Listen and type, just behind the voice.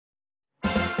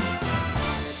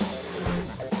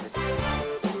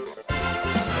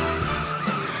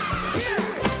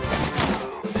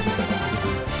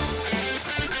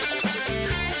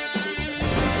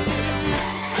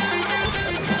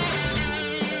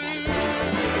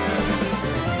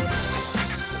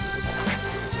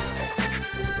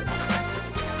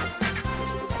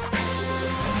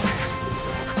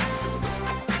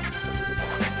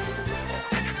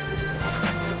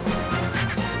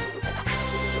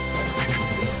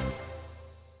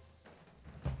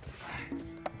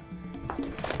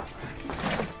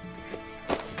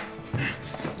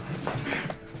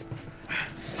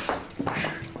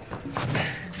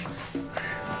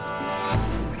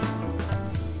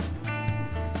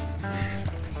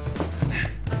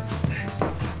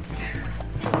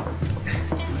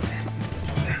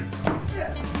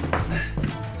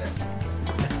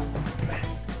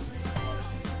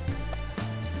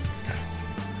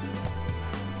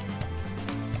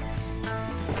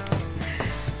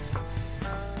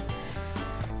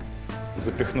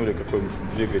запихнули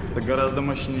какой-нибудь двигатель. Это гораздо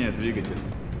мощнее двигатель.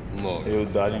 Много. И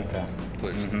удаленькая.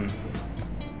 Точно. Угу.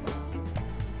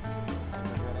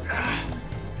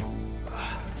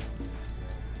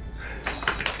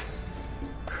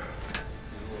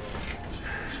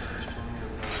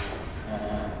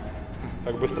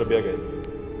 Как быстро бегает.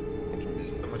 Очень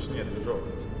быстро. Мощнее движок.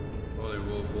 Он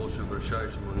его больше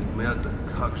вращается, но это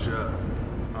как же.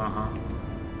 Ага.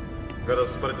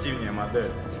 Гораздо спортивнее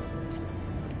модель.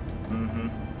 Угу.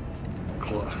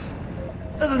 Класс.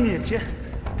 Извините,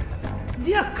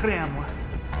 где Кремль?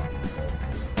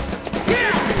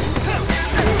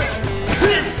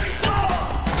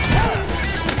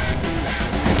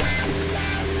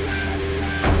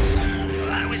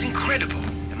 That was incredible.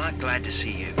 Am I glad to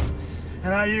see you?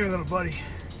 And how are you, little buddy?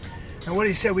 And what do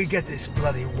you say we get this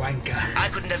bloody wanker? I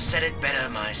couldn't have said it better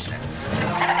myself.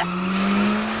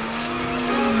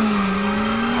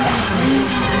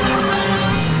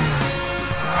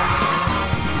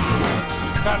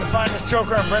 Time to find this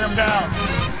joker and bring him down.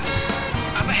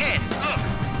 Up ahead, look.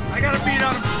 I got a beat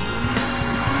on him.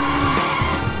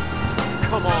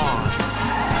 Come on.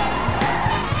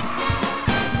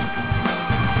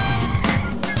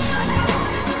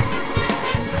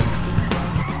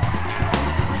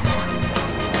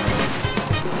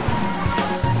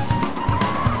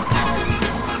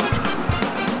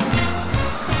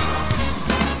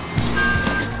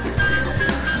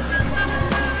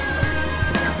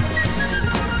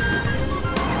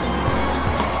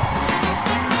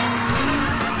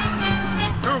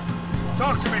 Coop,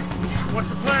 talk to me. What's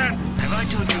the plan? Have I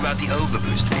told you about the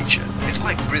overboost feature? It's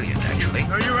quite brilliant, actually.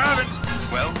 No, you haven't.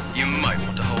 Well, you might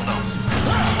want to hold on.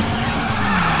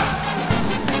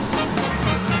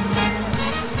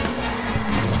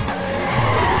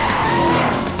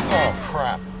 Oh,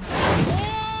 crap.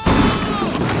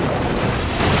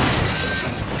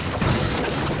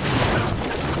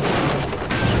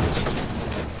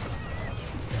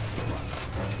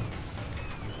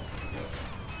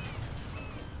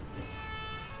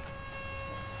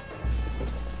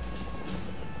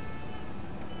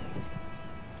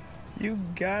 You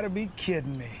gotta be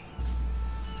kidding me.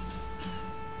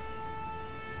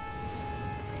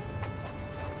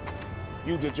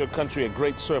 You did your country a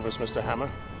great service, Mr. Hammer.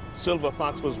 Silver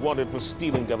Fox was wanted for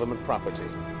stealing government property.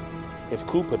 If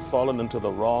Coop had fallen into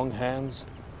the wrong hands,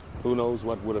 who knows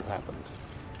what would have happened.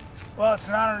 Well, it's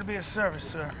an honor to be of service,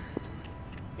 sir.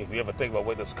 If you ever think about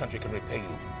where this country can repay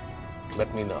you,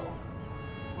 let me know.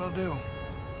 Will do.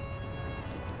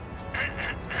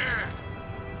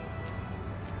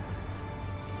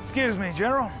 Excuse me,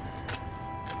 General.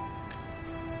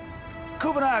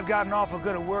 Coop and I have gotten awful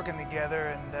good at working together,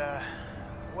 and,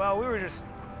 well, we were just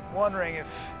wondering if...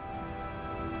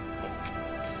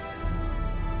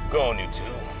 Go on, you two.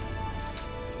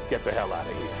 Get the hell out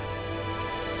of here.